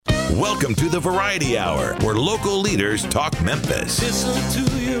Welcome to the Variety Hour, where local leaders talk Memphis. Listen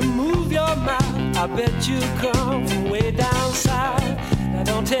to you move your mouth. I bet you come from way down south. Now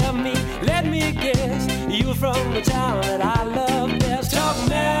don't tell me, let me guess. You're from the town that I love best. Talk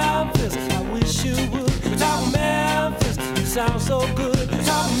Memphis, I wish you would. Talk Memphis, you sound so good.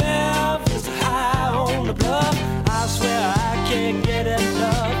 Talk Memphis, high on the bluff. I swear I can't get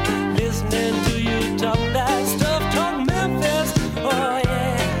enough. Listening to you talk that stuff. Talk Memphis, oh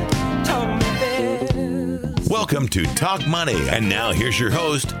yeah. Talk Memphis. Welcome to Talk Money. And now here's your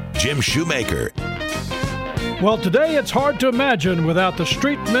host, Jim Shoemaker. Well, today it's hard to imagine without the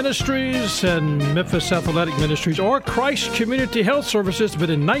Street Ministries and Memphis Athletic Ministries or Christ Community Health Services, but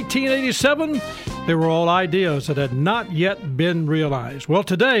in 1987, they were all ideas that had not yet been realized. Well,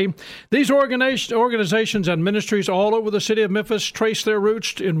 today, these organizations and ministries all over the city of Memphis trace their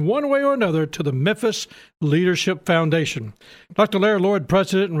roots in one way or another to the Memphis Leadership Foundation. Dr. Larry Lloyd,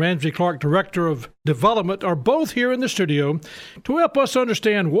 President, and Ramsey Clark, Director of Development, are both here in the studio to help us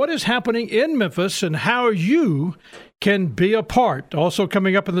understand what is happening in Memphis and how you can be a part. Also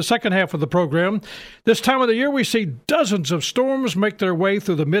coming up in the second half of the program, this time of the year we see dozens of storms make their way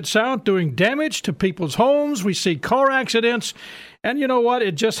through the Mid-South, doing damage to people's homes. We see car accidents. And you know what?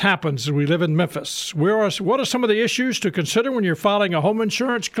 It just happens. We live in Memphis. What are some of the issues to consider when you're filing a home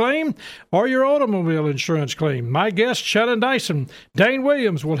insurance claim or your automobile insurance claim? My guest, Shannon Dyson, Dane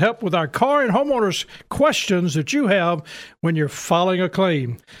Williams, will help with our car and homeowners questions that you have when you're filing a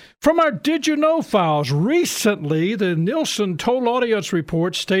claim. From our Did You Know files, recently the Nielsen Total Audience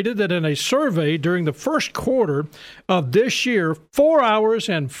Report stated that in a survey during the first quarter of this year, 4 hours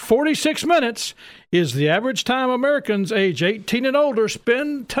and 46 minutes is the average time Americans age 18 and older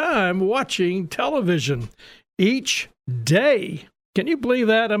spend time watching television each day. Can you believe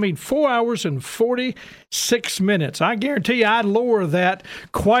that? I mean, 4 hours and 46 minutes. I guarantee you I'd lower that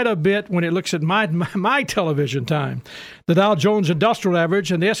quite a bit when it looks at my television time. The Dow Jones Industrial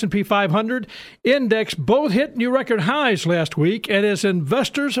Average and the S&P 500 Index both hit new record highs last week, and as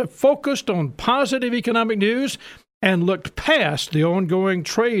investors have focused on positive economic news and looked past the ongoing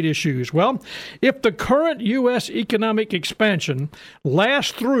trade issues. Well, if the current U.S. economic expansion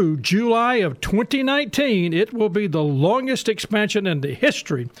lasts through July of 2019, it will be the longest expansion in the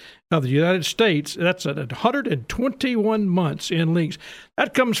history of the United States. That's at 121 months in length.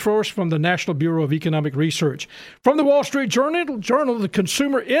 That comes first from the National Bureau of Economic Research. From the Wall Street Journal, the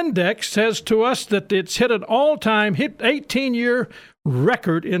Consumer Index says to us that it's hit an all-time 18-year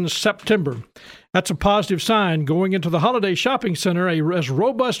record in September. That's a positive sign going into the holiday shopping center. As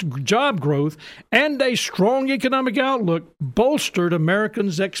robust job growth and a strong economic outlook bolstered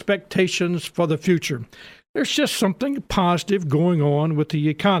Americans' expectations for the future. There's just something positive going on with the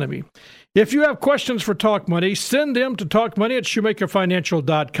economy. If you have questions for Talk Money, send them to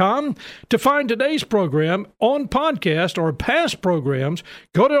talkmoney@shoemakerfinancial.com. To find today's program on podcast or past programs,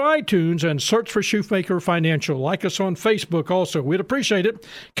 go to iTunes and search for Shoemaker Financial. Like us on Facebook also. We'd appreciate it.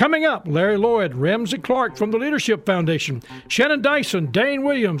 Coming up, Larry Lloyd, Ramsey Clark from the Leadership Foundation, Shannon Dyson, Dane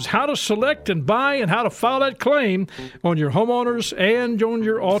Williams, how to select and buy and how to file that claim on your homeowners and on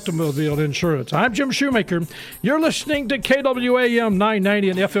your automobile insurance. I'm Jim Shoemaker. You're listening to KWAM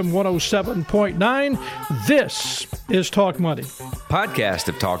 990 and FM 107.9. This is Talk Money. Podcasts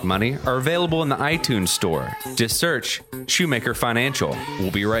of Talk Money are available in the iTunes store. Just search Shoemaker Financial.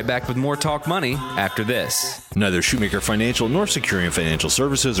 We'll be right back with more Talk Money after this. Neither Shoemaker Financial nor Securian Financial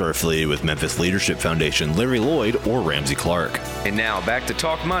Services are affiliated with Memphis Leadership Foundation, Larry Lloyd, or Ramsey Clark. And now back to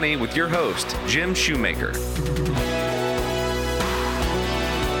Talk Money with your host, Jim Shoemaker.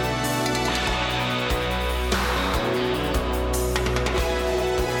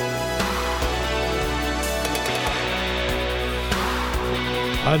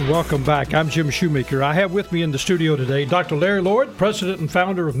 And welcome back. I'm Jim Shoemaker. I have with me in the studio today Dr. Larry Lloyd, President and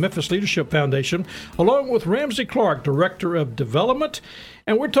founder of Memphis Leadership Foundation, along with Ramsey Clark, Director of Development.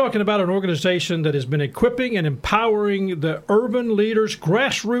 And we're talking about an organization that has been equipping and empowering the urban leaders,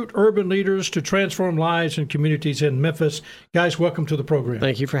 grassroots urban leaders, to transform lives and communities in Memphis. Guys, welcome to the program.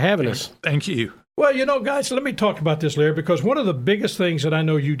 Thank you for having us. Thank you. Well, you know, guys, let me talk about this, Larry, because one of the biggest things that I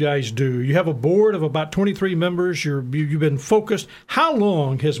know you guys do, you have a board of about 23 members. You've been focused. How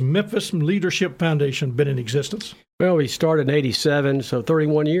long has Memphis Leadership Foundation been in existence? Well, we started in 87, so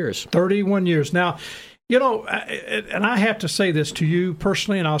 31 years. 31 years. Now, you know, and I have to say this to you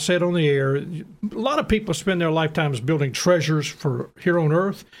personally, and I'll say it on the air. A lot of people spend their lifetimes building treasures for here on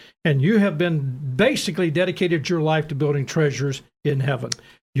earth, and you have been basically dedicated your life to building treasures in heaven.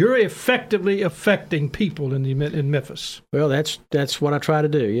 you're effectively affecting people in Memphis. Well, that's what I try to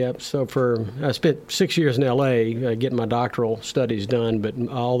do. Yep. So I spent 6 years in L.A. Getting my doctoral studies done, but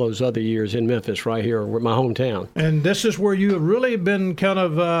all those other years in Memphis, right here, my hometown. And this is where you have really been kind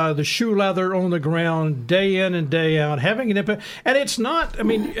of the shoe leather on the ground, day in and day out, having an impact. And it's not. I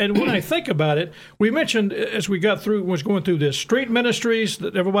mean, and when I think about it, we mentioned as we was going through this, street ministries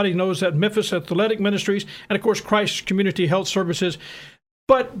that everybody knows, that Memphis Athletic Ministries, and of course Christ Community Health Services.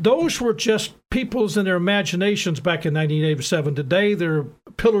 But those were just people's in their imaginations back in 1987. Today, they're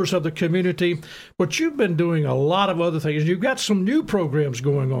pillars of the community. But you've been doing a lot of other things. You've got some new programs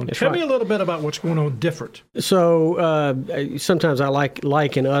going on. Tell me a little bit about what's going on different. So sometimes I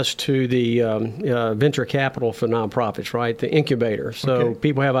liken us to the venture capital for nonprofits, right? The incubator. So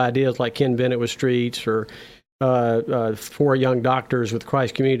people have ideas like Ken Bennett with Streets, or 4 young doctors with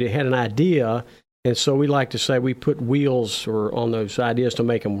Christ Community had an idea. And so we like to say we put wheels on those ideas to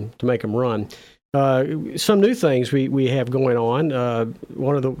make them run. Some new things we have going on.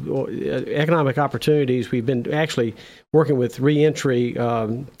 One of the economic opportunities, we've been actually working with reentry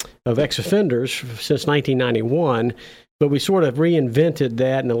of ex-offenders since 1991, but we sort of reinvented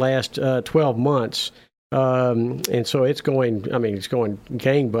that in the last 12 months. And so it's going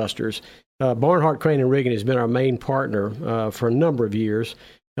gangbusters. Barnhart, Crane, and Riggin has been our main partner for a number of years.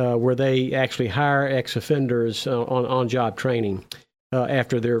 Where they actually hire ex-offenders on-job training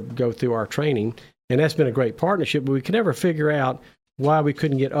after they go through our training. And that's been a great partnership, but we could never figure out why we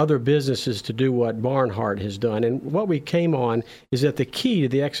couldn't get other businesses to do what Barnhart has done. And what we came on is that the key to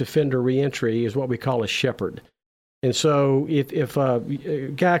the ex-offender reentry is what we call a shepherd. And so if a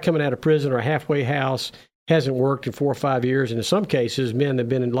guy coming out of prison or a halfway house hasn't worked in 4 or 5 years, and in some cases, men have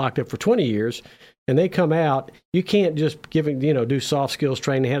been locked up for 20 years, and they come out, you can't just do soft skills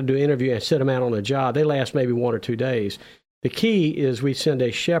training, how to do an interview and set them out on a job. They last maybe 1 or 2 days. The key is we send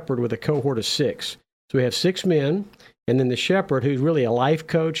a shepherd with a cohort of 6. So we have 6 men, and then the shepherd, who's really a life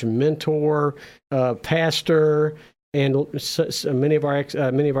coach, mentor, pastor, and many of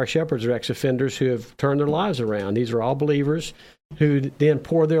our shepherds are ex-offenders who have turned their lives around. These are all believers who then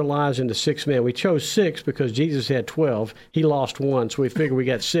pour their lives into 6 men. We chose 6 because Jesus had 12. He lost 1, so we figured we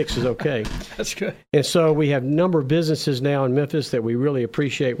got 6 is okay. That's good. And so we have a number of businesses now in Memphis that we really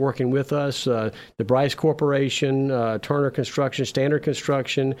appreciate working with us. The Bryce Corporation, Turner Construction, Standard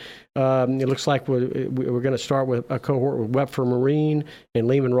Construction. It looks like we're going to start with a cohort with Wepfer Marine and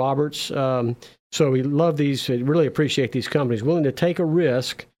Lehman Roberts. So we love these, really appreciate these companies willing to take a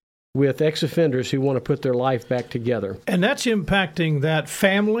risk with ex-offenders who want to put their life back together. And that's impacting that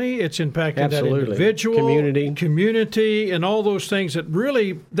family, it's impacting Absolutely. That individual, community, and all those things that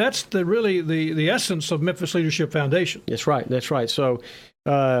that's the essence of Memphis Leadership Foundation. That's right. So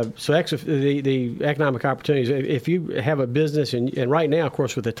the economic opportunities, if you have a business, and right now, of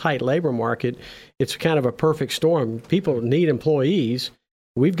course, with the tight labor market, it's kind of a perfect storm. People need employees.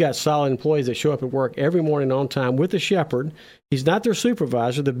 We've got solid employees that show up at work every morning on time with a shepherd. He's not their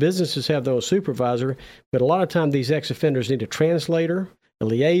supervisor. The businesses have their own supervisor, but a lot of times these ex-offenders need a translator, a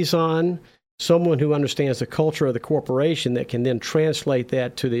liaison, someone who understands the culture of the corporation that can then translate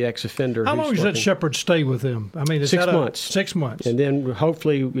that to the ex-offender. How long does that shepherd stay with them? I mean, is 6 that months. 6 months. And then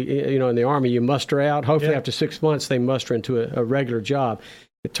hopefully, in the Army, you muster out. Hopefully after 6 months, they muster into a regular job.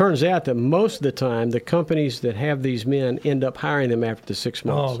 It turns out that most of the time, the companies that have these men end up hiring them after the 6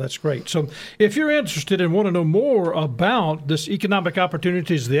 months. Oh, that's great. So if you're interested and want to know more about this Economic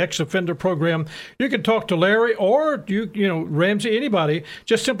Opportunities, the ex-offender program, you can talk to Larry or, Ramsey, anybody.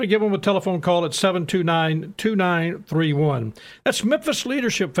 Just simply give them a telephone call at 729-2931. That's Memphis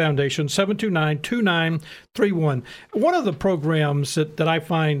Leadership Foundation, 729-2931. One of the programs that I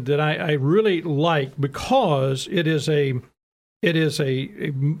find that I really like, because it is a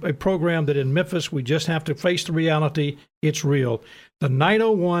program that in Memphis, we just have to face the reality. It's real. The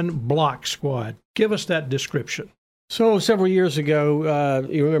 901 Block Squad. Give us that description. So several years ago,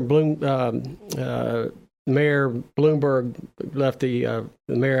 you remember Mayor Bloomberg left the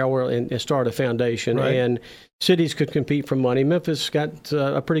mayoral and started a foundation, right. And cities could compete for money. Memphis got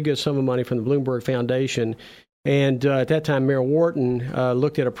a pretty good sum of money from the Bloomberg Foundation. And at that time, Mayor Wharton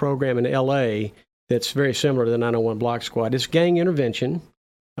looked at a program in L.A. that's very similar to the 901 Block Squad. It's gang intervention.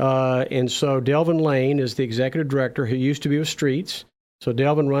 And so Delvin Lane is the executive director who used to be with Streets. So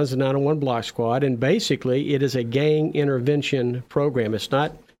Delvin runs the 901 Block Squad. And basically, it is a gang intervention program. It's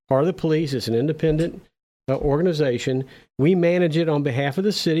not part of the police. It's an independent organization. We manage it on behalf of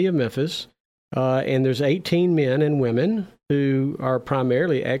the city of Memphis. And there's 18 men and women who are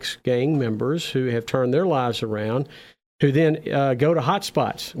primarily ex-gang members who have turned their lives around. who then go to hot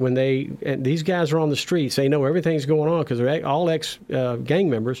spots when and these guys are on the streets. They know everything's going on because they're all ex-gang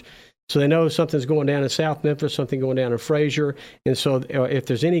members. So they know something's going down in South Memphis, something going down in Frazier. And so if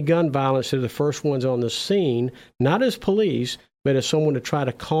there's any gun violence, they're the first ones on the scene, not as police, but as someone to try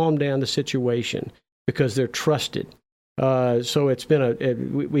to calm down the situation because they're trusted. So it's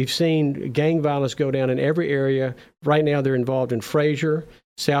been we've seen gang violence go down in every area. Right now they're involved in Frazier,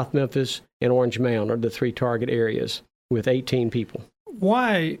 South Memphis, and Orange Mound are the 3 target areas with 18 people.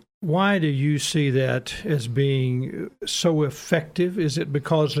 Why do you see that as being so effective? Is it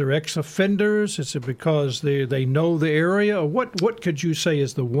because they're ex-offenders? Is it because they know the area? Or what could you say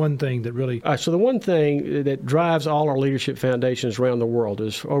is the one thing that really... So the one thing that drives all our leadership foundations around the world,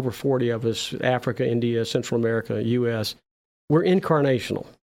 there's over 40 of us, Africa, India, Central America, U.S., we're incarnational.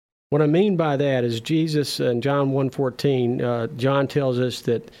 What I mean by that is Jesus in John 1:14, John tells us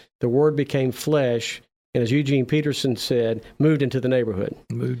that the Word became flesh, and as Eugene Peterson said, moved into the neighborhood.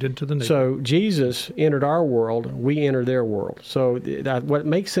 So Jesus entered our world, we enter their world. So what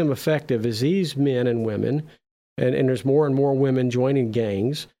makes them effective is these men and women, and there's more and more women joining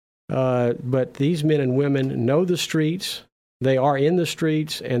gangs, but these men and women know the streets, they are in the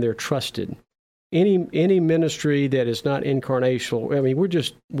streets, and they're trusted. Any ministry that is not incarnational, I mean,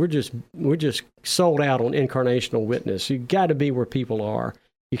 we're just sold out on incarnational witness. You've got to be where people are.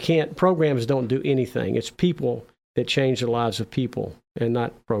 Programs don't do anything. It's people that change the lives of people and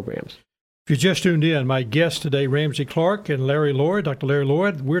not programs. If you just tuned in, my guests today, Ramsey Clark and Larry Lloyd, Dr. Larry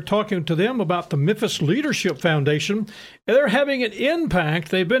Lloyd, we're talking to them about the Memphis Leadership Foundation. And they're having an impact.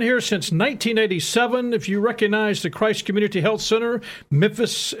 They've been here since 1987. If you recognize the Christ Community Health Center,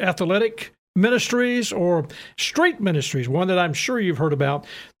 Memphis Athletic Ministries, or Street Ministries, one that I'm sure you've heard about.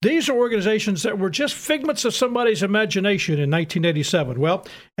 These are organizations that were just figments of somebody's imagination in 1987. Well,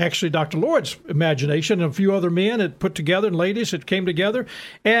 actually, Dr. Lloyd's imagination and a few other men had put together, and ladies that came together.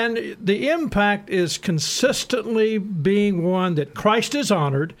 And the impact is consistently being one that Christ is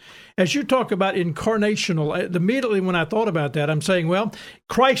honored. As you talk about incarnational, immediately when I thought about that, I'm saying, well,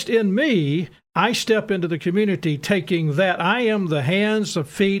 Christ in me, I step into the community taking that. I am the hands, the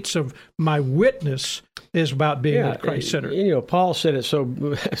feet of my witness is about being at Christ-centered. You know, Paul said it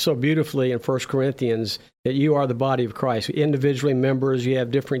so beautifully in 1 Corinthians that you are the body of Christ. Individually members, you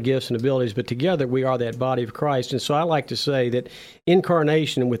have different gifts and abilities, but together we are that body of Christ. And so I like to say that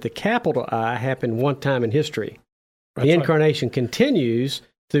incarnation with the capital I happened one time in history. That's the incarnation continues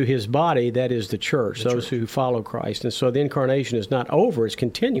through his body, that is the church, those who follow Christ. And so the incarnation is not over, it's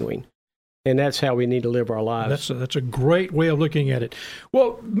continuing. And that's how we need to live our lives. That's a great way of looking at it.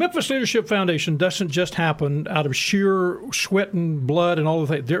 Well, Memphis Leadership Foundation doesn't just happen out of sheer sweat and blood and all of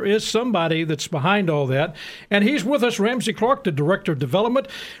that. There is somebody that's behind all that, and he's with us, Ramsey Clark, the Director of Development.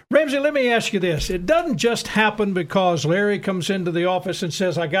 Ramsey, let me ask you this. It doesn't just happen because Larry comes into the office and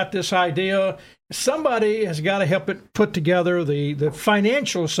says, I got this idea. Somebody has got to help it put together the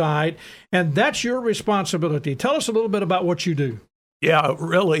financial side, and that's your responsibility. Tell us a little bit about what you do. Yeah,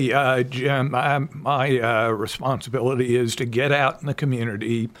 really, Jim, my responsibility is to get out in the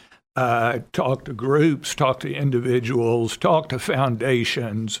community, talk to groups, talk to individuals, talk to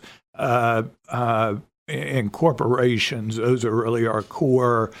foundations and corporations. Those are really our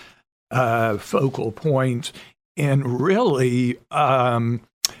core focal points, and really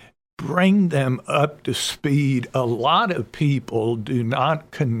bring them up to speed. A lot of people do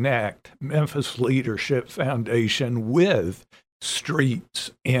not connect Memphis Leadership Foundation with Streets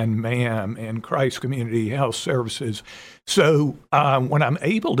and MAM and Christ Community Health Services. So when I'm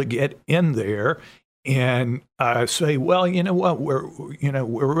able to get in there and say, well, you know what, we're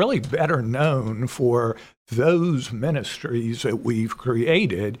really better known for those ministries that we've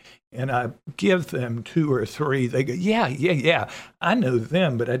created, and I give them 2 or 3, they go, yeah, I know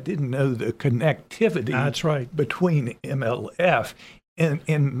them, but I didn't know the connectivity. That's right. Between MLF.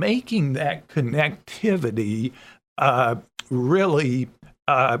 And making that connectivity really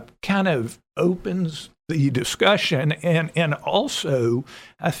kind of opens the discussion. And also,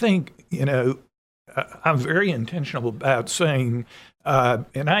 I think, I'm very intentional about saying,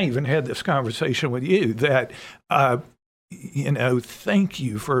 and I even had this conversation with you, that, thank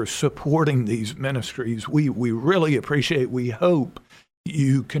you for supporting these ministries. We really appreciate, we hope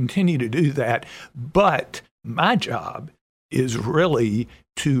you continue to do that. But my job is really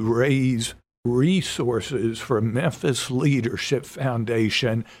to raise resources for Memphis Leadership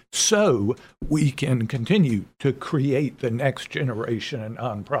Foundation so we can continue to create the next generation of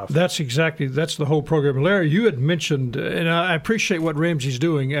nonprofits. That's the whole program. Larry, you had mentioned, and I appreciate what Ramsey's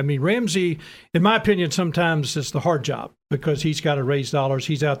doing. I mean, Ramsey, in my opinion, sometimes it's the hard job. because he's got to raise dollars.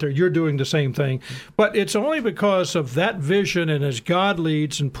 He's out there. You're doing the same thing. But it's only because of that vision, and as God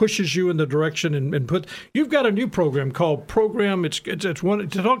leads and pushes you in the direction and you've got a new program called Program. It's one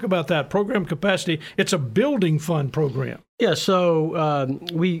to talk about that program capacity. It's a building fund program. Yeah, so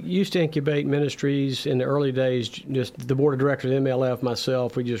we used to incubate ministries in the early days. Just the board of directors, MLF,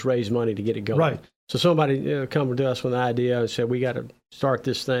 myself, we just raised money to get it going. Right. So somebody come to us with an idea and said, we got to start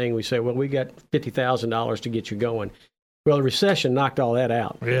this thing. We say, well, we got $50,000 to get you going. Well, the recession knocked all that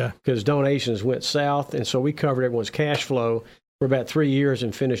out. Yeah. Because donations went south, and so we covered everyone's cash flow for about 3 years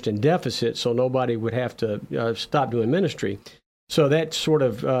and finished in deficit, so nobody would have to stop doing ministry. So that sort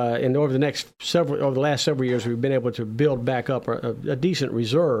of, and over the last several years, we've been able to build back up a decent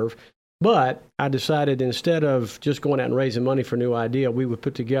reserve. But I decided instead of just going out and raising money for a new idea, we would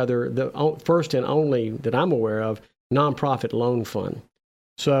put together the first and only that I'm aware of nonprofit loan fund.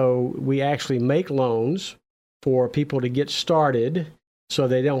 So we actually make loans for people to get started, so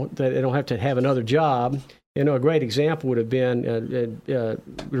they don't have to have another job. You know, a great example would have been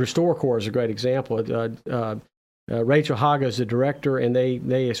Restore Corps is a great example. Rachel Haga is the director, and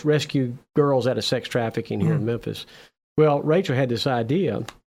they rescue girls out of sex trafficking here in Memphis. Well, Rachel had this idea,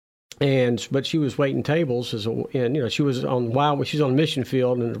 but she was waiting tables, and she was on the mission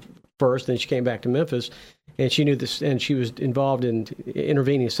field first, then she came back to Memphis, and she knew this, and she was involved in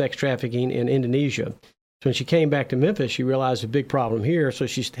intervening in sex trafficking in Indonesia. So when she came back to Memphis, she realized a big problem here, so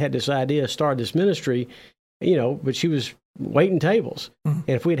she had this idea, started this ministry, but she was waiting tables. And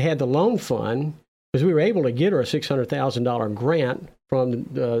if we'd had the loan fund, because we were able to get her a $600,000 grant from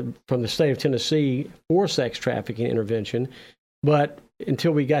the state of Tennessee for sex trafficking intervention, but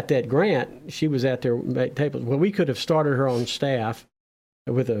until we got that grant, she was out there making tables. Well, we could have started her on staff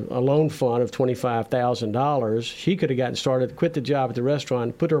with a loan fund of $25,000. She could have gotten started, quit the job at the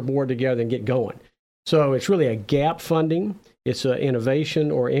restaurant, put her board together, and get going. So it's really a gap funding. It's an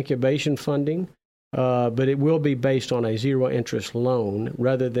innovation or incubation funding. But it will be based on a zero-interest loan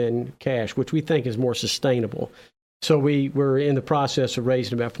rather than cash, which we think is more sustainable. So we're in the process of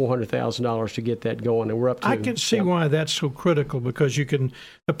raising about $400,000 to get that going, and we're up to. I can see why that's so critical, because the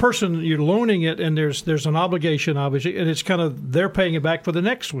person you're loaning it, and there's an obligation, obviously, and it's kind of they're paying it back for the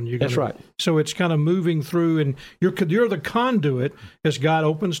next one. That's right. So it's kind of moving through, and you're the conduit as God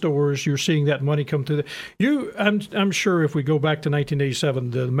opens doors. You're seeing that money come through. I'm sure if we go back to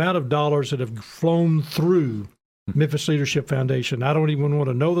 1987, the amount of dollars that have flown through Memphis Leadership Foundation. I don't even want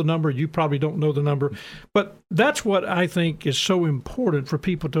to know the number. You probably don't know the number. But that's what I think is so important for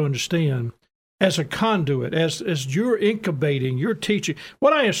people to understand as a conduit, as you're incubating, you're teaching.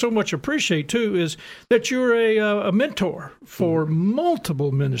 What I so much appreciate, too, is that you're a mentor for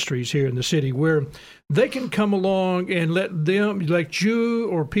multiple ministries here in the city, where they can come along and let you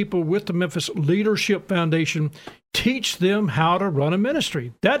or people with the Memphis Leadership Foundation teach them how to run a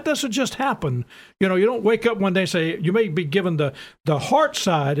ministry. That doesn't just happen. You don't wake up one day and say, you may be given the heart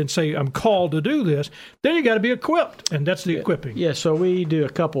side and say, I'm called to do this. Then you got to be equipped, and that's the equipping. Yeah, so we do a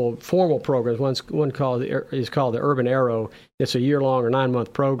couple formal programs. One is called the Urban Arrow. It's a year-long or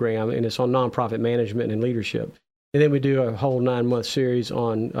 9-month program, and it's on nonprofit management and leadership. And then we do a whole 9-month series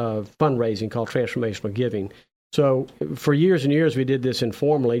on fundraising called Transformational Giving. So for years and years, we did this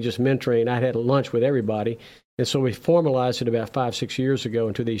informally, just mentoring. I had a lunch with everybody. And so we formalized it about 5-6 years ago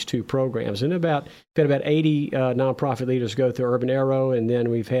into these two programs. And we've had about 80 nonprofit leaders go through Urban Arrow, and then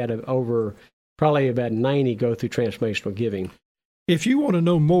we've had over probably about 90 go through Transformational Giving. If you want to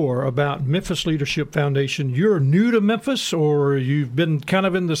know more about Memphis Leadership Foundation, you're new to Memphis, or you've been kind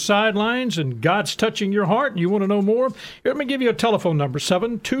of in the sidelines and God's touching your heart and you want to know more, here, let me give you a telephone number,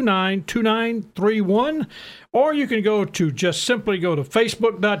 729-2931. Or you can simply go to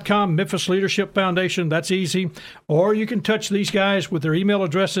facebook.com, Memphis Leadership Foundation. That's easy. Or you can touch these guys with their email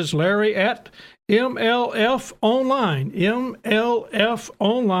addresses, Larry at MLFonline,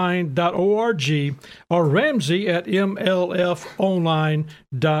 MLFonline.org, or Ramsey at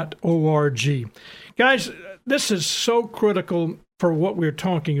MLFonline.org. Guys, this is so critical for what we're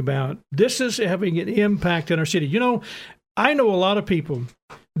talking about. This is having an impact in our city. I know a lot of people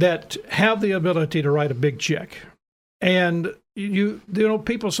that have the ability to write a big check. And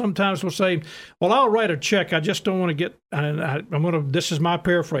people sometimes will say, well, I'll write a check. I just don't want to get, this is my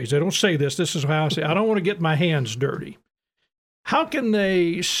paraphrase. They don't say this. This is how I say, I don't want to get my hands dirty. How can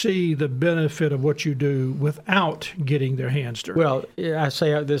they see the benefit of what you do without getting their hands dirty? Well, I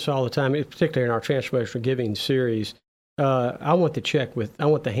say this all the time, particularly in our Transformational Giving series. I want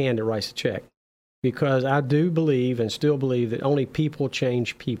the hand that writes the check. Because I do believe and still believe that only people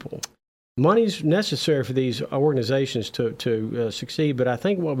change people. money's necessary for these organizations to succeed. But I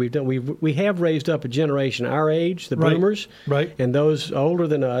think what we've done, we have raised up a generation our age, the boomers, and those older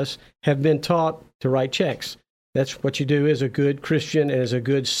than us have been taught to write checks. That's what you do as a good Christian and as a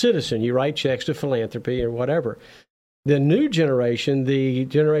good citizen. You write checks to philanthropy or whatever. The new generation, the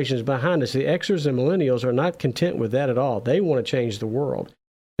generations behind us, the Xers and millennials are not content with that at all. They want to change the world.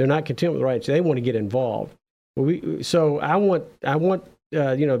 They're not content with the rights. They want to get involved. So I want.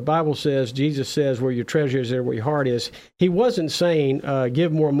 The Bible says, Jesus says, where your treasure is, there where your heart is. He wasn't saying,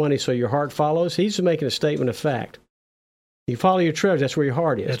 give more money so your heart follows. He's making a statement of fact. You follow your treasure, that's where your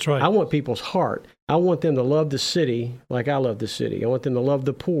heart is. That's right. I want people's heart. I want them to love the city like I love the city. I want them to love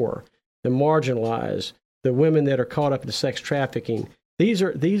the poor, the marginalized, the women that are caught up in sex trafficking. These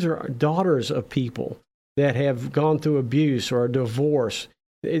are daughters of people that have gone through abuse or divorce.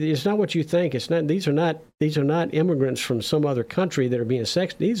 It's not what you think. It's not. These are not immigrants from some other country that are being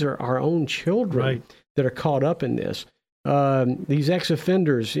sexed. These are our own children that are caught up in this. These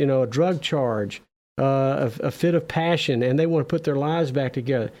ex-offenders, a drug charge, a fit of passion, and they want to put their lives back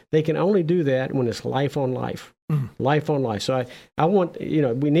together. They can only do that when it's life on life, life on life. So I want,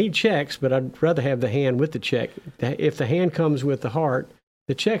 we need checks, but I'd rather have the hand with the check. If the hand comes with the heart,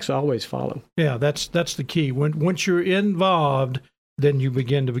 the checks always follow. Yeah, that's the key. Once you're involved, then you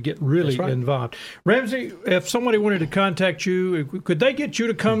begin to get really involved. Ramsey, if somebody wanted to contact you, could they get you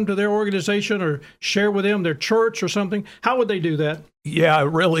to come to their organization or share with them their church or something? How would they do that? Yeah,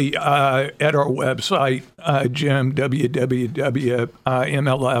 really, at our website, Jim,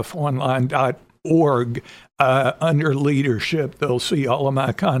 www.mlfonline.org, under leadership, they'll see all of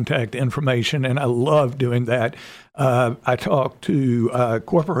my contact information, and I love doing that. I talk to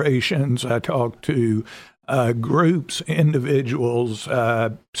corporations, I talk to groups, individuals.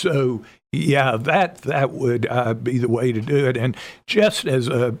 So, yeah, that would be the way to do it. And just as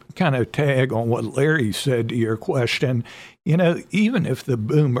a kind of tag on what Larry said to your question, even if the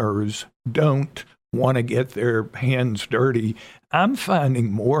boomers don't want to get their hands dirty, I'm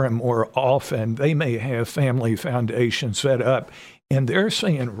finding more and more often they may have family foundations set up, and they're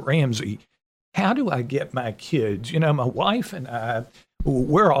saying, Ramsey, how do I get my kids? My wife and I,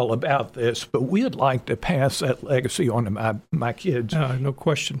 we're all about this, but we'd like to pass that legacy on to my kids. No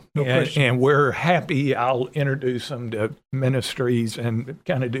question. No question. And we're happy. I'll introduce them to ministries and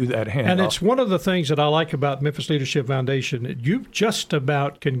kind of do that handoff. And it's one of the things that I like about Memphis Leadership Foundation. You just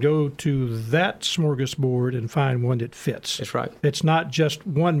about can go to that smorgasbord and find one that fits. That's right. It's not just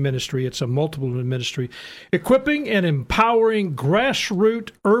one ministry. It's a multiple ministry. Equipping and empowering grassroots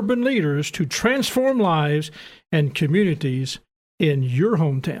urban leaders to transform lives and communities in your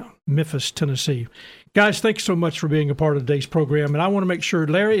hometown, Memphis, Tennessee. Guys, thanks so much for being a part of today's program. And I want to make sure,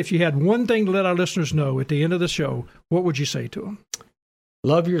 Larry, if you had one thing to let our listeners know at the end of the show, what would you say to them?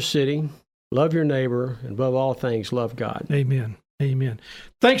 Love your city, love your neighbor, and above all things, love God. Amen. Amen.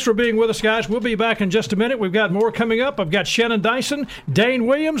 Thanks for being with us, guys. We'll be back in just a minute. We've got more coming up. I've got Shannon Dyson, Dane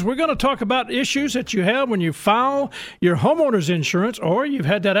Williams. We're going to talk about issues that you have when you file your homeowner's insurance or you've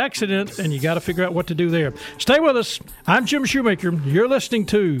had that accident and you got to figure out what to do there. Stay with us. I'm Jim Shoemaker. You're listening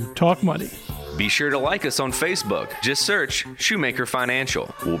to Talk Money. Be sure to like us on Facebook. Just search Shoemaker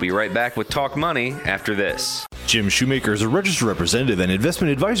Financial. We'll be right back with Talk Money after this. Jim Shoemaker is a registered representative and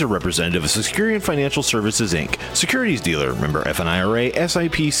investment advisor representative of Securian Financial Services, Inc., securities dealer, member FNIRA,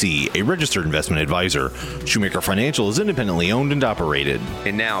 SIPC, a registered investment advisor. Shoemaker Financial is independently owned and operated.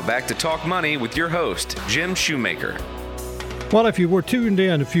 And now back to Talk Money with your host, Jim Shoemaker. Well, if you were tuned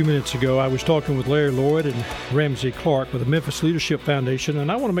in a few minutes ago, I was talking with Larry Lloyd and Ramsey Clark with the Memphis Leadership Foundation,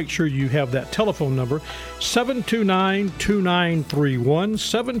 and I want to make sure you have that telephone number, 729-2931,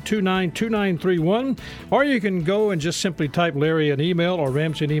 729-2931, or you can go and just simply type Larry an email or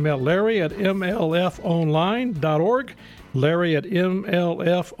Ramsey an email, larry@mlfonline.org,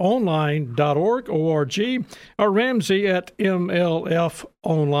 larry@mlfonline.org, O-R-G, or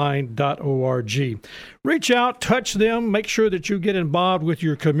ramsey@mlfonline.org. Reach out, touch them, make sure that you get involved with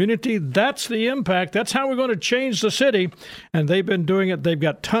your community. That's the impact. That's how we're going to change the city. And they've been doing it. They've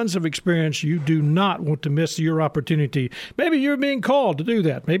got tons of experience. You do not want to miss your opportunity. Maybe you're being called to do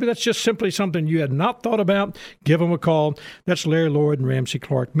that. Maybe that's just simply something you had not thought about. Give them a call. That's Larry Lloyd and Ramsey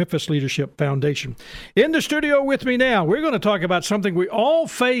Clark, Memphis Leadership Foundation. In the studio with me now, we're going to talk about something we all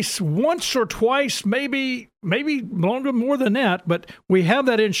face once or twice, maybe maybe longer, more than that, but we have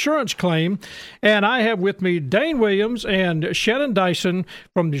that insurance claim. And I have with me Dane Williams and Shannon Dyson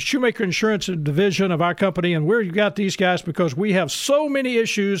from the Shoemaker Insurance Division of our company. And we've got these guys because we have so many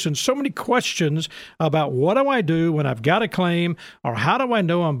issues and so many questions about what do I do when I've got a claim, or how do I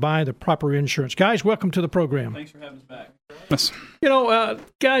know I'm buying the proper insurance? Guys, welcome to the program. Thanks for having us back. Yes. You know,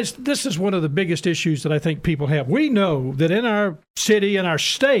 guys, this is one of the biggest issues that I think people have. We know that in our city, in our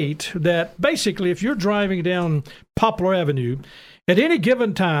state, that basically if you're driving down Poplar Avenue, at any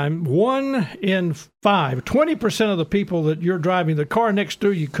given time, 1 in 5, 20% of the people that you're driving, the car next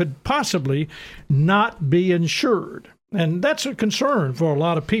to you, could possibly not be insured. And that's a concern for a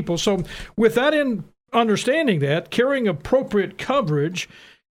lot of people. So with that in understanding that, carrying appropriate coverage,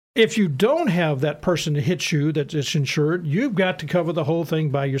 if you don't have that person that hits you that is insured, you've got to cover the whole thing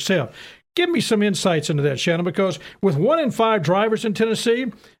by yourself. Give me some insights into that, Shannon, because with 1 in 5 drivers in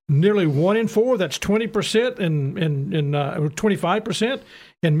Tennessee, nearly 1 in 4, that's 20% in 25%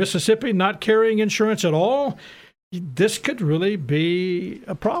 in Mississippi not carrying insurance at all. This could really be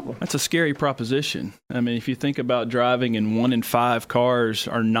a problem. That's a scary proposition. I mean, if you think about driving and 1 in 5 cars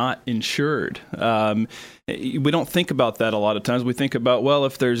are not insured, we don't think about that a lot of times. We think about, well,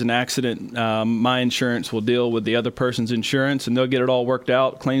 if there's an accident, my insurance will deal with the other person's insurance and they'll get it all worked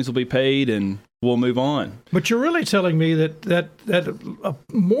out. Claims will be paid and we'll move on. But you're really telling me that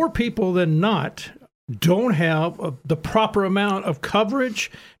more people than not don't have the proper amount of coverage.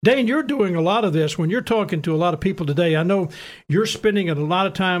 Dane, you're doing a lot of this when you're talking to a lot of people today. I know you're spending a lot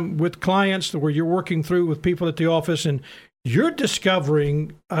of time with clients where you're working through with people at the office, and you're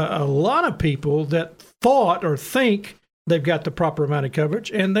discovering a lot of people that thought or think they've got the proper amount of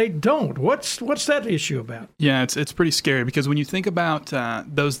coverage, and they don't. What's that issue about? Yeah, it's pretty scary because when you think about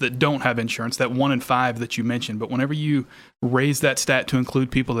those that don't have insurance, that 1 in 5 that you mentioned, but whenever you raise that stat to include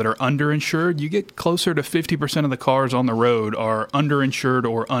people that are underinsured, you get closer to 50% of the cars on the road are underinsured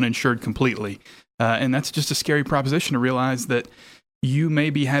or uninsured completely. And that's just a scary proposition to realize that you may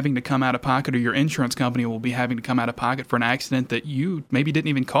be having to come out of pocket, or your insurance company will be having to come out of pocket for an accident that you maybe didn't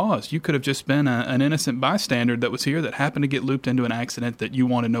even cause. You could have just been an innocent bystander that was here that happened to get looped into an accident that you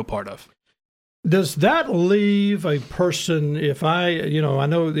wanted no part of. Does that leave a person, if I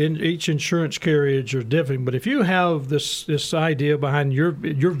know each insurance carriage are different, but if you have this idea behind your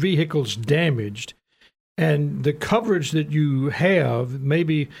vehicle's damaged, and the coverage that you have,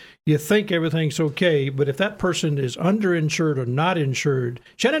 maybe you think everything's okay, but if that person is underinsured or not insured,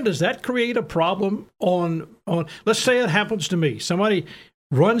 Shannon, does that create a problem on let's say it happens to me. Somebody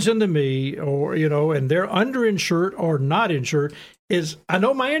runs into me, or and they're underinsured or not insured. I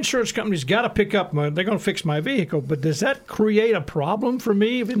know my insurance company's got to pick up they're going to fix my vehicle, but does that create a problem for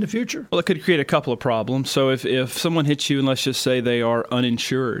me in the future? Well, it could create a couple of problems. So if someone hits you, and let's just say they are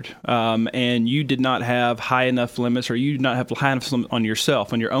uninsured, and you did not have high enough limits, or you did not have high enough limits on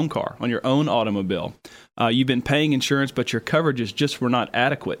yourself, on your own car, on your own automobile, you've been paying insurance, but your coverages just were not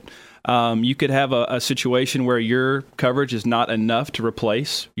adequate. You could have a situation where your coverage is not enough to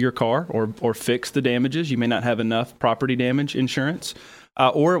replace your car or fix the damages. You may not have enough property damage insurance.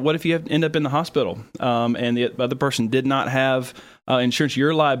 Or what if you end up in the hospital and the other person did not have insurance?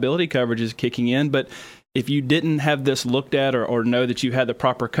 Your liability coverage is kicking in, but if you didn't have this looked at or know that you had the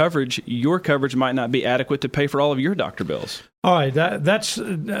proper coverage, your coverage might not be adequate to pay for all of your doctor bills. All right,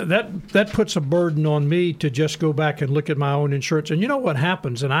 that puts a burden on me to just go back and look at my own insurance. And you know what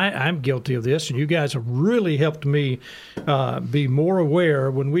happens, and I'm guilty of this, and you guys have really helped me be more aware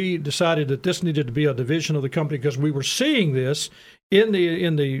when we decided that this needed to be a division of the company, because we were seeing this in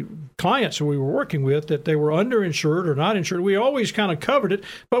the clients that we were working with, that they were underinsured or not insured. We always kind of covered it,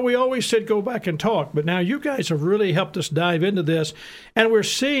 but we always said go back and talk. But now you guys have really helped us dive into this, and we're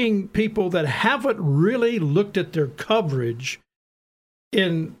seeing people that haven't really looked at their coverage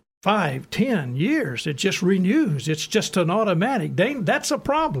in 5, 10 years. It just renews. It's just an automatic. Dane, that's a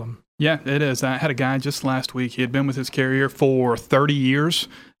problem. Yeah, it is. I had a guy just last week. He had been with his carrier for 30 years.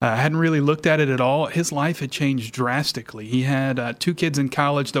 Hadn't really looked at it at all. His life had changed drastically. He had 2 kids in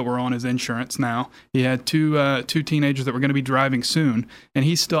college that were on his insurance now. He had two teenagers that were going to be driving soon, and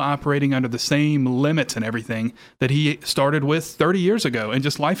he's still operating under the same limits and everything that he started with 30 years ago. And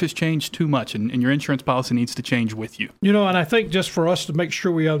just life has changed too much, and your insurance policy needs to change with you. And I think just for us to make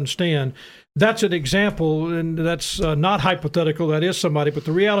sure we understand, that's an example, and that's not hypothetical. That is somebody. But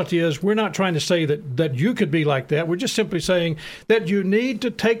the reality is we're not trying to say that you could be like that. We're just simply saying that you need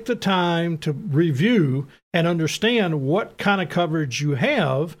to take the time to review and understand what kind of coverage you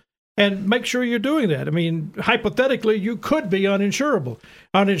have and make sure you're doing that. I mean, hypothetically, you could be uninsured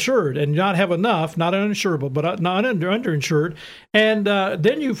and not have enough, not uninsurable, but not underinsured. And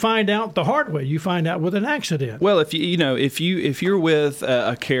then you find out the hard way. You find out with an accident. Well, if you're with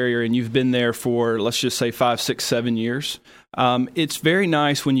a carrier and you've been there for, let's just say 5, 6, 7 years, it's very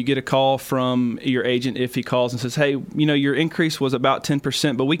nice when you get a call from your agent if he calls and says, hey, your increase was about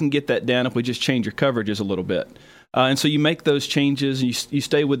 10%, but we can get that down if we just change your coverages a little bit. And so you make those changes, and you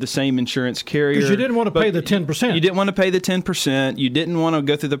stay with the same insurance carrier. Because you didn't want to pay the 10%. You didn't want to pay the 10%. You didn't want to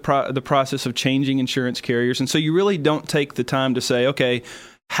go through the process of changing insurance carriers. And so you really don't take the time to say, okay,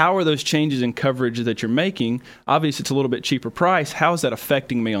 how are those changes in coverage that you're making? Obviously, it's a little bit cheaper price. How is that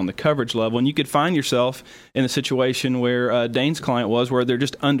affecting me on the coverage level? And you could find yourself in a situation where Dane's client was, where they're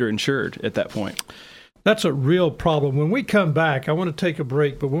just underinsured at that point. That's a real problem. When we come back, I want to take a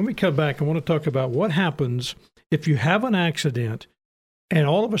break, but when we come back, I want to talk about what happens if you have an accident and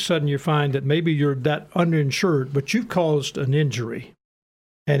all of a sudden you find that maybe you're that underinsured, but you've caused an injury.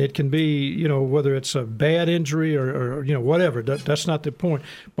 And it can be, whether it's a bad injury or whatever. That's not the point.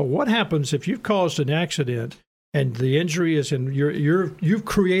 But what happens if you've caused an accident and the injury is you've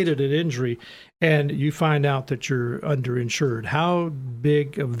created an injury and you find out that you're underinsured? How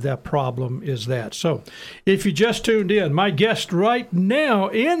big of that problem is that? So if you just tuned in, my guest right now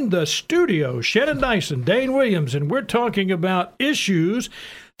in the studio, Shannon Dyson, Dane Williams, and we're talking about issues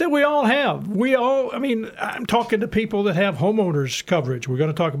that we all have. I'm talking to people that have homeowners coverage. We're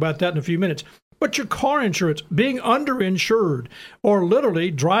going to talk about that in a few minutes. But your car insurance, being underinsured, or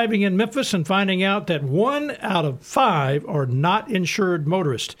literally driving in Memphis and finding out that 1 out of 5 are not insured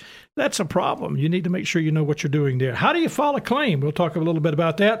motorists. That's a problem. You need to make sure you know what you're doing there. How do you file a claim? We'll talk a little bit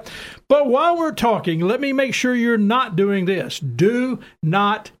about that. But while we're talking, let me make sure you're not doing this. Do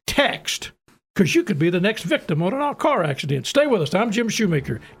not text, because you could be the next victim on a car accident. Stay with us. I'm Jim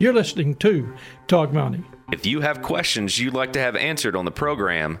Shoemaker. You're listening to Talk Money. If you have questions you'd like to have answered on the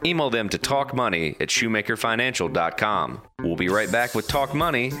program, email them to talkmoney@shoemakerfinancial.com. We'll be right back with Talk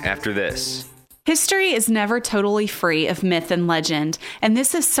Money after this. History is never totally free of myth and legend, and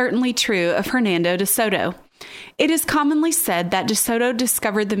this is certainly true of Hernando de Soto. It is commonly said that de Soto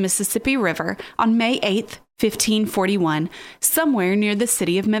discovered the Mississippi River on May 8, 1541, somewhere near the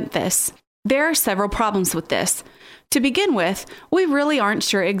city of Memphis. There are several problems with this. To begin with, we really aren't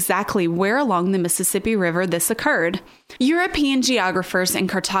sure exactly where along the Mississippi River this occurred. European geographers and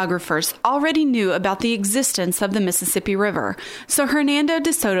cartographers already knew about the existence of the Mississippi River, so Hernando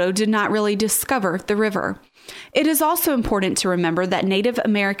de Soto did not really discover the river. It is also important to remember that Native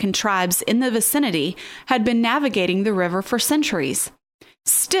American tribes in the vicinity had been navigating the river for centuries.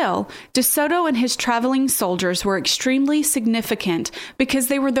 Still, de Soto and his traveling soldiers were extremely significant because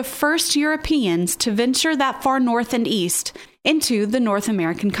they were the first Europeans to venture that far north and east into the North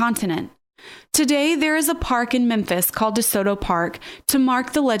American continent. Today, there is a park in Memphis called De Soto Park to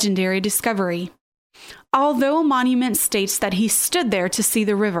mark the legendary discovery. Although a monument states that he stood there to see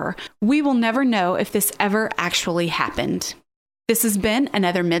the river, we will never know if this ever actually happened. This has been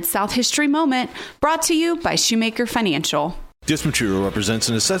another Mid-South History Moment brought to you by Shoemaker Financial. This material represents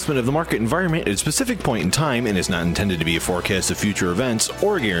an assessment of the market environment at a specific point in time and is not intended to be a forecast of future events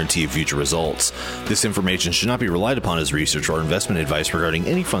or a guarantee of future results. This information should not be relied upon as research or investment advice regarding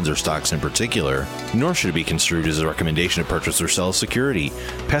any funds or stocks in particular, nor should it be construed as a recommendation to purchase or sell a security.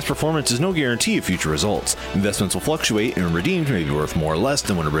 Past performance is no guarantee of future results. Investments will fluctuate and redeemed may be worth more or less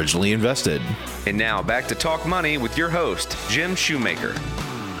than when originally invested. And now back to Talk Money with your host, Jim Shoemaker.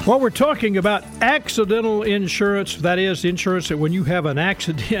 Well, we're talking about accidental insurance. That is insurance that when you have an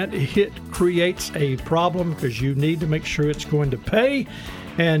accident, it creates a problem because you need to make sure it's going to pay.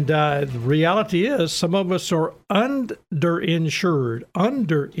 And the reality is some of us are underinsured.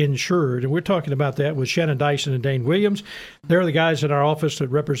 And we're talking about that with Shannon Dyson and Dane Williams. They're the guys in our office that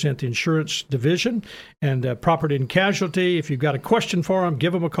represent the insurance division and property and casualty. If you've got a question for them,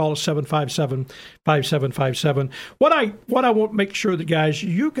 give them a call at 757-5757. What I want to make sure that, guys,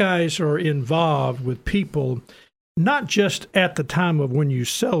 you guys are involved with people not just at the time of when you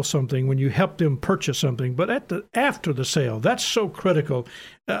sell something, when you help them purchase something, but after the sale. That's so critical.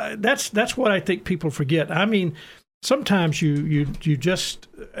 That's what I think people forget. I mean, sometimes you just,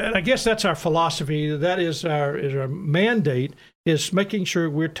 and I guess that's our philosophy. That is our mandate, is making sure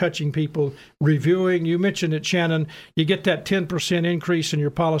we're touching people, reviewing. You mentioned it, Shannon. You get that 10% increase in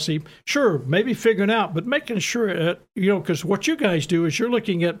your policy. Sure, maybe figuring out, but making sure, because what you guys do is you're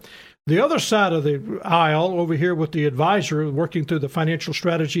looking at the other side of the aisle over here with the advisor working through the financial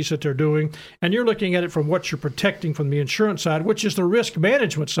strategies that they're doing, and you're looking at it from what you're protecting from the insurance side, which is the risk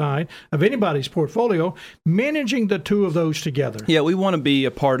management side of anybody's portfolio, managing the two of those together. Yeah, we want to be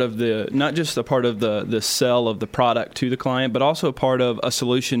a part of not just a part of the sell of the product to the client, but also a part of a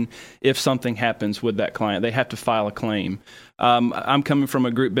solution if something happens with that client. They have to file a claim. I'm coming from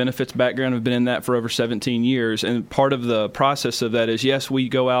a group benefits background. I've been in that for over 17 years. And part of the process of that is, yes, we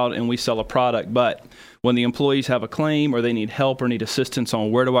go out and we sell a product, but when the employees have a claim or they need help or need assistance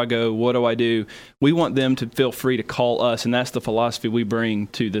on where do I go, what do I do, we want them to feel free to call us. And that's the philosophy we bring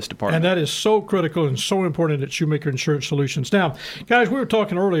to this department. And that is so critical and so important at Shoemaker Insurance Solutions. Now, guys, we were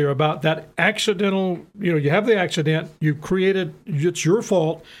talking earlier about that accidental, you have the accident, you created, it's your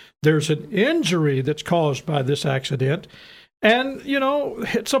fault. There's an injury that's caused by this accident. And,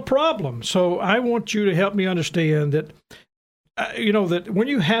 it's a problem. So I want you to help me understand that, that when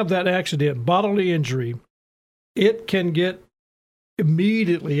you have that accident, bodily injury, it can get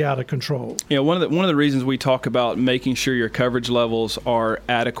immediately out of control. Yeah, one of the reasons we talk about making sure your coverage levels are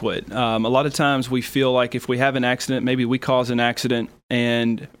adequate. A lot of times we feel like if we have an accident, maybe we cause an accident,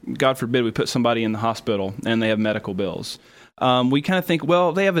 and God forbid we put somebody in the hospital and they have medical bills. We kind of think,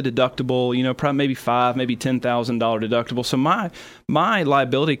 well, they have a deductible, probably maybe $5,000, maybe $10,000 deductible. So my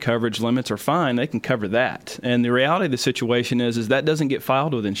liability coverage limits are fine. They can cover that. And the reality of the situation is that doesn't get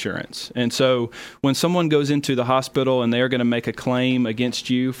filed with insurance. And so when someone goes into the hospital and they're going to make a claim against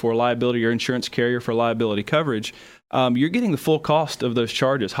you for liability, your insurance carrier for liability coverage, you're getting the full cost of those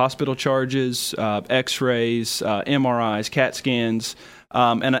charges, hospital charges, x-rays, MRIs, CAT scans.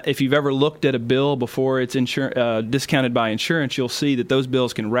 And if you've ever looked at a bill before it's discounted by insurance, you'll see that those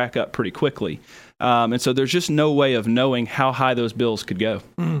bills can rack up pretty quickly. And so there's just no way of knowing how high those bills could go.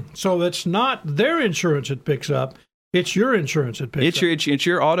 So it's not their insurance that picks up. It's your insurance that picks up. It's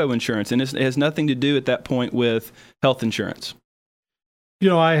your auto insurance, and it has nothing to do at that point with health insurance.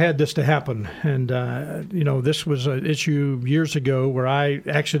 I had this to happen, and, this was an issue years ago where I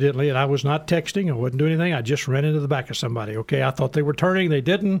accidentally, and I was not texting, I wasn't doing anything, I just ran into the back of somebody, okay? I thought they were turning, they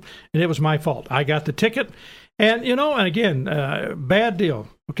didn't, and it was my fault. I got the ticket, and, and again, bad deal,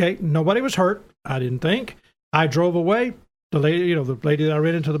 okay? Nobody was hurt, I didn't think. I drove away. The lady, the lady that I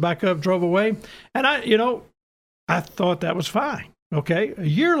ran into the back of drove away, and I thought that was fine. Okay, a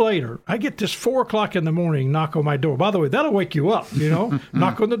year later, I get this 4 o'clock in the morning knock on my door. By the way, that'll wake you up,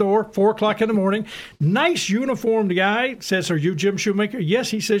 knock on the door, 4 o'clock in the morning. Nice uniformed guy says, "Are you Jim Shoemaker?" Yes,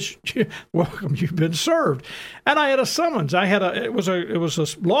 he says, "Welcome, you've been served." And I had a summons. It was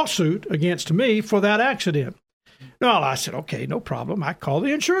a lawsuit against me for that accident. Well, I said, okay, no problem. I called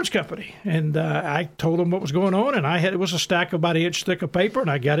the insurance company, and I told them what was going on, and it was a stack about an inch thick of paper,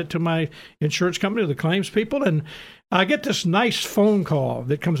 and I got it to my insurance company, the claims people, and I get this nice phone call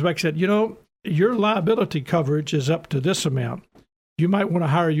that comes back and said, your liability coverage is up to this amount. You might want to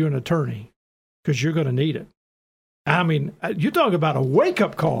hire you an attorney because you're going to need it. I mean, you talk about a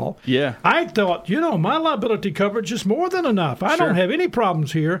wake-up call. Yeah. I thought, my liability coverage is more than enough. I don't have any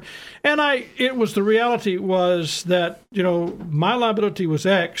problems here. And the reality was that, my liability was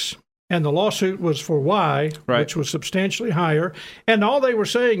X, and the lawsuit was for Y, which was substantially higher. And all they were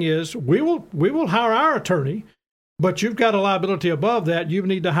saying is, we will hire our attorney, but you've got a liability above that. You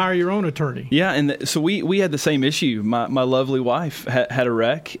need to hire your own attorney. Yeah, and so we had the same issue. My lovely wife had a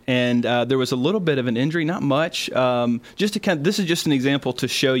wreck, and there was a little bit of an injury, not much. This is just an example to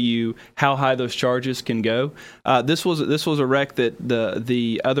show you how high those charges can go. This was a wreck that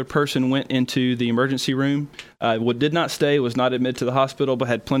the other person went into the emergency room, did not stay, was not admitted to the hospital, but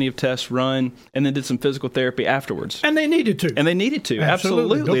had plenty of tests run, and then did some physical therapy afterwards. And they needed to.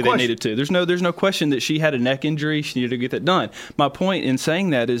 Absolutely, they needed to. There's no question that she had a neck injury. She needed to get that done. My point in saying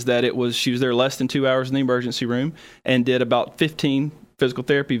that is that she was there less than 2 hours in the emergency room and did about 15 physical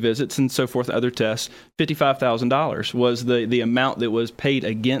therapy visits and so forth, other tests. $55,000 was the amount that was paid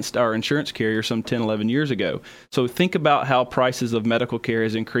against our insurance carrier some 10, 11 years ago. So think about how prices of medical care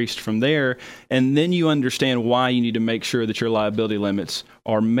has increased from there, and then you understand why you need to make sure that your liability limits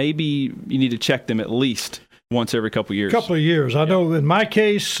are, maybe you need to check them at least once every couple of years. I know in my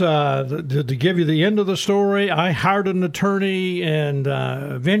case, to give you the end of the story, I hired an attorney, and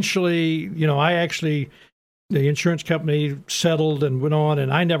eventually, the insurance company settled and went on,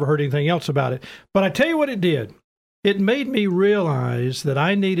 and I never heard anything else about it. But I tell you what it did. It made me realize that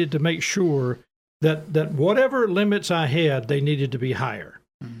I needed to make sure that whatever limits I had, they needed to be higher.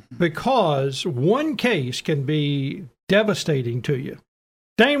 Mm-hmm. Because one case can be devastating to you.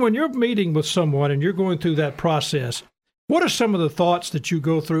 Dane, when you're meeting with someone and you're going through that process, What are some of the thoughts that you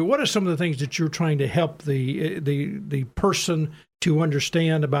go through? What are some of the things that you're trying to help the person to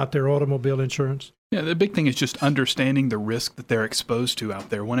understand about their automobile insurance? Yeah, the big thing is just understanding the risk that they're exposed to out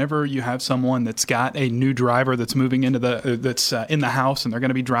there. Whenever you have someone that's got a new driver that's moving into that's in the house and they're going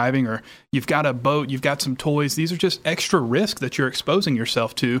to be driving, or you've got a boat, you've got some toys, these are just extra risk that you're exposing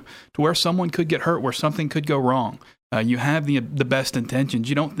yourself to where someone could get hurt, where something could go wrong. You have the best intentions.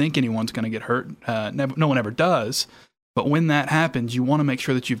 You don't think anyone's going to get hurt. No one ever does. But when that happens, you want to make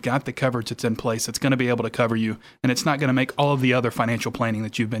sure that you've got the coverage that's in place that's going to be able to cover you, and it's not going to make all of the other financial planning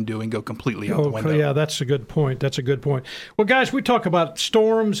that you've been doing go completely out the window. Yeah, that's a good point. That's a good point. Well, guys, we talk about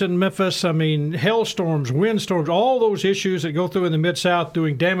storms in Memphis. I mean, hailstorms, windstorms, all those issues that go through in the Mid-South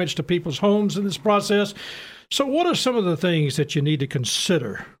doing damage to people's homes in this process. So what are some of the things that you need to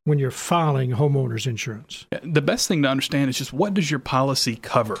consider when you're filing homeowners insurance? The best thing to understand is just what does your policy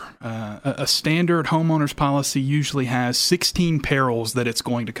cover? A standard homeowners policy usually has 16 perils that it's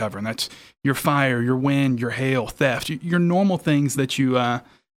going to cover, and that's your fire, your wind, your hail, theft, your normal things that you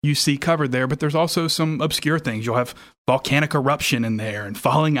see covered there. But there's also some obscure things. You'll have volcanic eruption in there and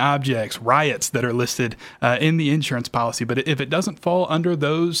falling objects, riots that are listed in the insurance policy. But if it doesn't fall under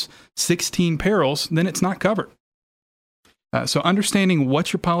those 16 perils, then it's not covered. So understanding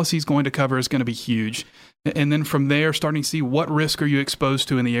what your policy is going to cover is going to be huge. And then from there, starting to see what risk are you exposed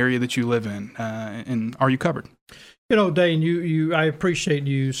to in the area that you live in, and are you covered? You know, Dane, I appreciate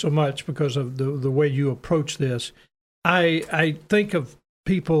you so much because of the way you approach this. I think of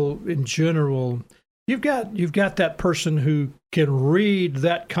people in general. You've got that person who can read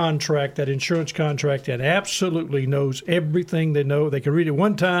that contract, that insurance contract, and absolutely knows everything they know. They can read it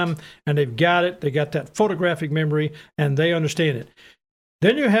one time and they've got it. They got that photographic memory and they understand it.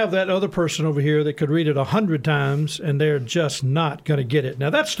 Then you have that other person over here that could read it 100 times and they're just not going to get it. Now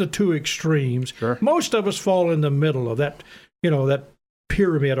that's the two extremes. Sure. Most of us fall in the middle of that, that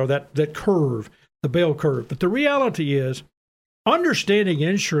pyramid or that curve, the bell curve. But the reality is, understanding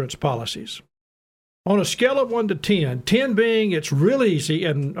insurance policies on a scale of 1 to 10, 10 being it's real easy,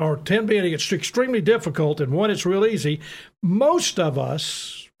 or 10 being it's extremely difficult, and 1 it's real easy, most of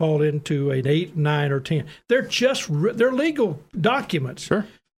us fall into an 8, 9, or 10. They're legal documents. Sure.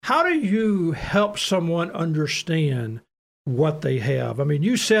 How do you help someone understand what they have? I mean,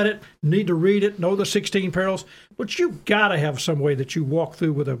 you said it, need to read it, know the 16 perils, but you've got to have some way that you walk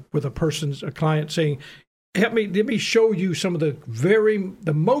through with a client saying, let me show you some of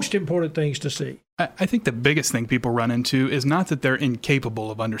the most important things to see. I think the biggest thing people run into is not that they're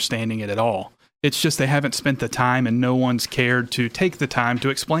incapable of understanding it at all. It's just they haven't spent the time and no one's cared to take the time to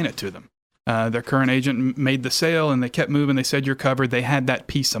explain it to them. Their current agent made the sale and they kept moving. They said you're covered. They had that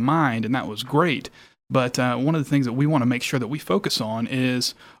peace of mind and that was great. But one of the things that we want to make sure that we focus on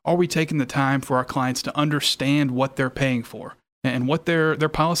is, are we taking the time for our clients to understand what they're paying for and what their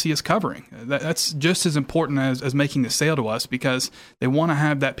policy is covering? That's just as important as making the sale to us, because they want to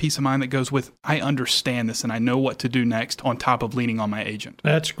have that peace of mind that goes with, I understand this and I know what to do next, on top of leaning on my agent.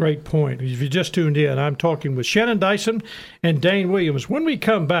 That's a great point. If you just tuned in, I'm talking with Shannon Dyson and Dane Williams. When we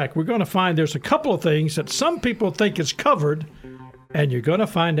come back, we're going to find there's a couple of things that some people think is covered, and you're going to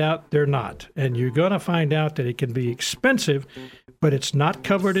find out they're not. And you're going to find out that it can be expensive, but it's not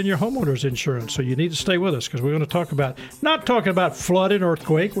covered in your homeowner's insurance. So you need to stay with us, because we're going to not talking about flood and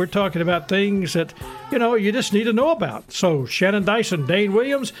earthquake. We're talking about things that, you just need to know about. So Shannon Dyson, Dane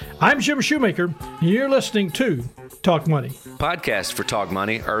Williams, I'm Jim Shoemaker, and you're listening to Talk Money. Podcasts for Talk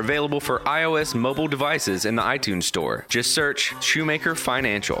Money are available for iOS mobile devices in the iTunes Store. Just search Shoemaker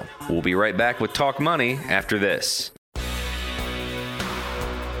Financial. We'll be right back with Talk Money after this.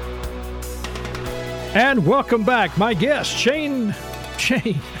 And welcome back. My guest, Shane.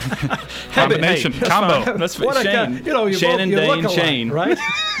 Combination, combo. That's what Shane. You Shannon, both, Dane, look alike, Shane. Right?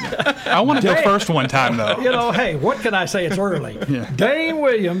 I want to go first one time, though. Hey, what can I say? It's early. Yeah. Dane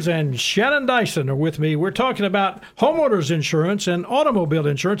Williams and Shannon Dyson are with me. We're talking about homeowners insurance and automobile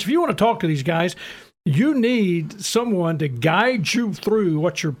insurance. If you want to talk to these guys, you need someone to guide you through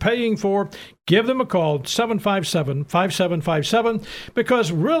what you're paying for. Give them a call, 757-5757,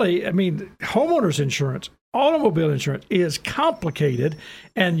 because really, homeowners insurance, automobile insurance is complicated,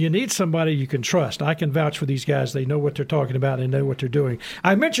 and you need somebody you can trust. I can vouch for these guys. They know what they're talking about and know what they're doing.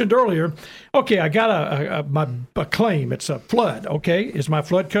 I mentioned earlier, I got a claim. It's a flood. Okay, is my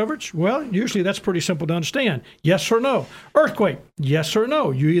flood coverage? Well, usually that's pretty simple to understand. Yes or no. Earthquake? Yes or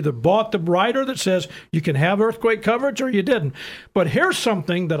no. You either bought the rider that says you can have earthquake coverage or you didn't. But here's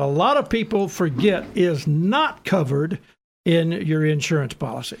something that a lot of people forget is not covered in your insurance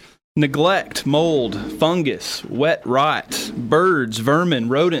policy. Neglect, mold, fungus, wet rot, birds, vermin,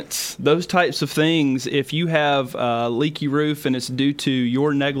 rodents, those types of things. If you have a leaky roof and it's due to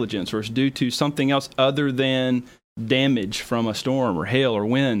your negligence or it's due to something else other than damage from a storm or hail or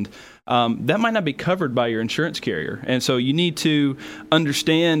wind, that might not be covered by your insurance carrier. And so you need to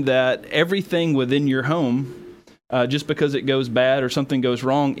understand that everything within your home, just because it goes bad or something goes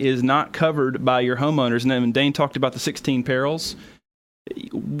wrong, is not covered by your homeowners. And then when Dane talked about the 16 perils,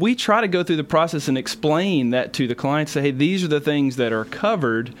 we try to go through the process and explain that to the clients. Say, hey, these are the things that are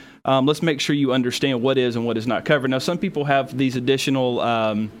covered. Let's make sure you understand what is and what is not covered. Now, some people have these additional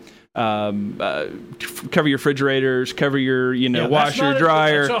cover your refrigerators, cover your washer,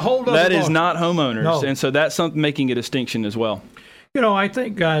 dryer. That is not homeowners. No. And so that's something making a distinction as well. I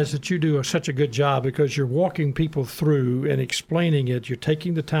think, guys, that you do such a good job because you're walking people through and explaining it. You're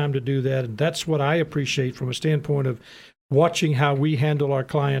taking the time to do that. And that's what I appreciate from a standpoint of watching how we handle our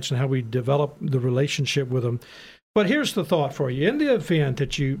clients and how we develop the relationship with them. But here's the thought for you. In the event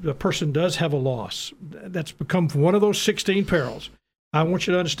that the person does have a loss that's become one of those 16 perils, I want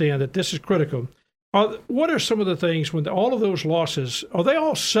you to understand that this is critical. What are some of the things when all of those losses, are they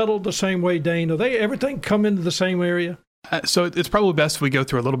all settled the same way, Dane? Are they everything come into the same area? So it's probably best if we go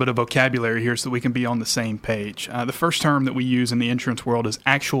through a little bit of vocabulary here so that we can be on the same page. The first term that we use in the insurance world is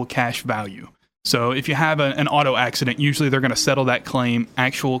actual cash value. So if you have an auto accident, usually they're going to settle that claim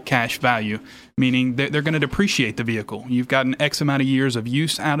actual cash value, meaning they're going to depreciate the vehicle. You've gotten X amount of years of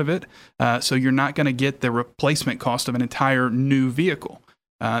use out of it, so you're not going to get the replacement cost of an entire new vehicle.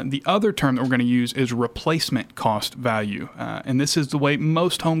 The other term that we're going to use is replacement cost value, and this is the way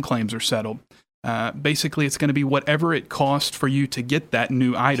most home claims are settled. Basically, it's going to be whatever it costs for you to get that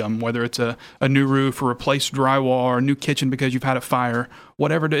new item, whether it's a new roof or replaced drywall or a new kitchen because you've had a fire,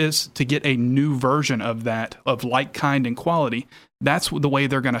 whatever it is, to get a new version of that, of like kind and quality. That's the way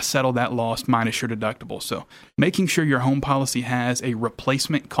they're going to settle that loss minus your deductible. So making sure your home policy has a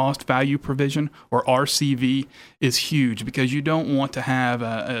replacement cost value provision, or RCV, is huge because you don't want to have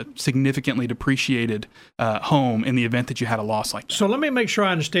a significantly depreciated home in the event that you had a loss like that. So let me make sure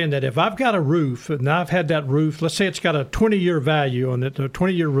I understand that. If I've got a roof and I've had that roof, let's say it's got a 20-year value on it, a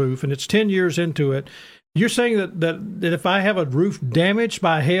 20-year roof, and it's 10 years into it, you're saying that if I have a roof damaged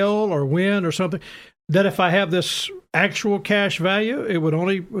by hail or wind or something, that if I have this actual cash value, it would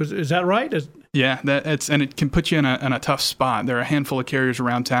only, is that right? Yeah, and it can put you in a tough spot. There are a handful of carriers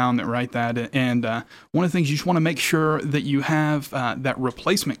around town that write that, and one of the things you just want to make sure that you have that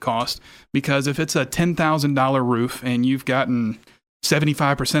replacement cost, because if it's a $10,000 roof and you've gotten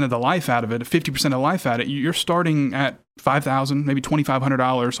 75% of the life out of it, 50% of the life out of it, you're starting at $5,000, maybe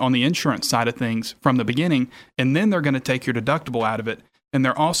 $2,500 on the insurance side of things from the beginning, and then they're going to take your deductible out of it. And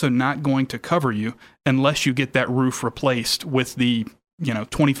they're also not going to cover you unless you get that roof replaced with the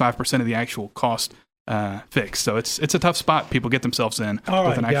 25% of the actual cost fixed. So it's a tough spot people get themselves in. All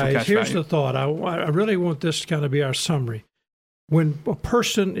with right, an actual guys, cash here's value. the thought. I really want this to kind of be our summary. When a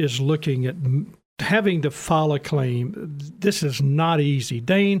person is looking at having to file a claim, this is not easy.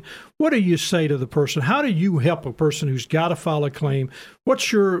 Dane, what do you say to the person? How do you help a person who's got to file a claim?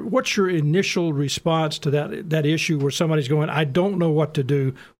 What's your initial response to that issue where somebody's going, I don't know what to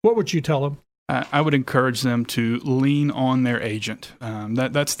do? What would you tell them? I would encourage them to lean on their agent.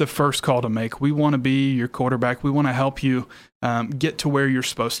 That's the first call to make. We want to be your quarterback. We want to help you get to where you're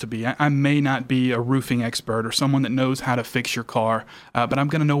supposed to be. I may not be a roofing expert or someone that knows how to fix your car, but I'm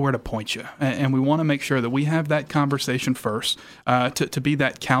going to know where to point you. And we want to make sure that we have that conversation first to be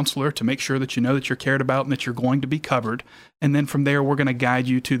that counselor, to make sure that you know that you're cared about and that you're going to be covered. And then from there, we're going to guide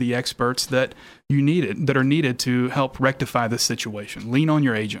you to the experts that are needed to help rectify this situation. Lean on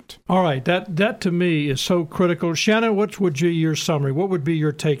your agent. All right, that to me is so critical. Shannon, what would be your summary? What would be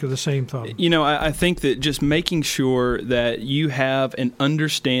your take of the same thought? I think that just making sure that you have an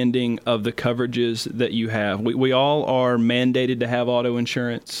understanding of the coverages that you have. We all are mandated to have auto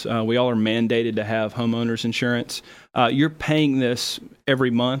insurance. We all are mandated to have homeowners insurance. You're paying this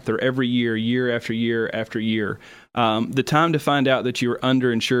every month or every year, year after year after year. The time to find out that you're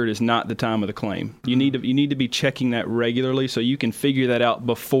underinsured is not the time of the claim. You need to be checking that regularly so you can figure that out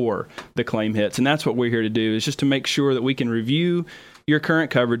before the claim hits. And that's what we're here to do, is just to make sure that we can review your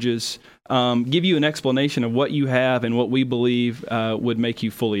current coverages, give you an explanation of what you have and what we believe would make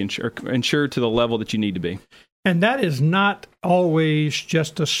you fully insured to the level that you need to be. And that is not always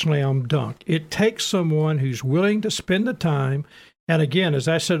just a slam dunk. It takes someone who's willing to spend the time And again, as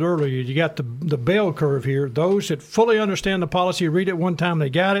I said earlier, you got the bell curve here. Those that fully understand the policy, read it one time, they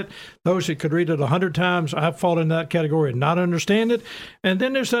got it. Those that could read it 100 times, I fall in that category and not understand it. And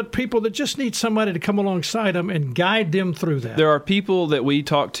then there's that people that just need somebody to come alongside them and guide them through that. There are people that we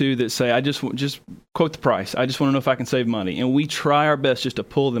talk to that say, I just quote the price. I just want to know if I can save money. And we try our best just to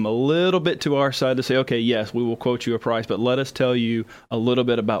pull them a little bit to our side to say, okay, yes, we will quote you a price, but let us tell you a little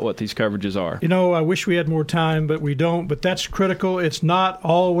bit about what these coverages are. You know, I wish we had more time, but we don't. But that's critical. It's not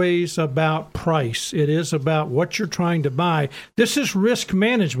always about price. It is about what you're trying to buy. This is risk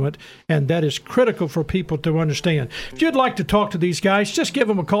management, and that is critical for people to understand. If you'd like to talk to these guys, just give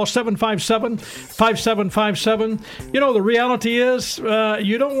them a call, 757-5757. You know, the reality is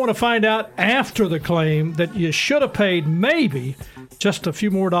you don't want to find out after the claim that you should have paid maybe just a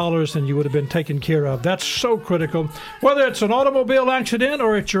few more dollars than you would have been taken care of. That's so critical. Whether it's an automobile accident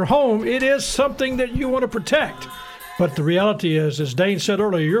or it's your home, it is something that you want to protect. But the reality is, as Dane said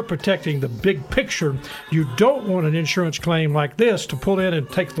earlier, you're protecting the big picture. You don't want an insurance claim like this to pull in and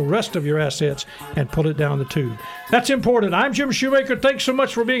take the rest of your assets and pull it down the tube. That's important. I'm Jim Shoemaker. Thanks so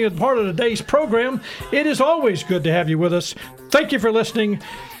much for being a part of today's program. It is always good to have you with us. Thank you for listening.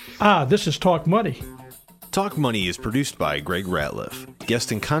 This is Talk Money. Talk Money is produced by Greg Ratliff.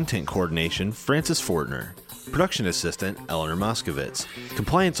 Guest and content coordination, Francis Fortner. Production assistant, Eleanor Moskovitz.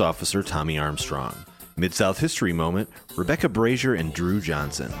 Compliance officer, Tommy Armstrong. Mid-South History Moment, Rebecca Brazier and Drew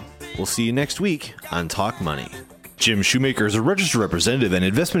Johnson. We'll see you next week on Talk Money. Jim Shoemaker is a registered representative and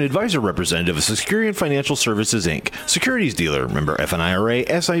investment advisor representative of Securian Financial Services, Inc., securities dealer, member FNIRA,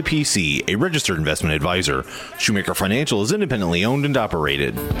 SIPC, a registered investment advisor. Shoemaker Financial is independently owned and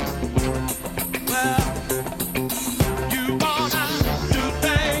operated.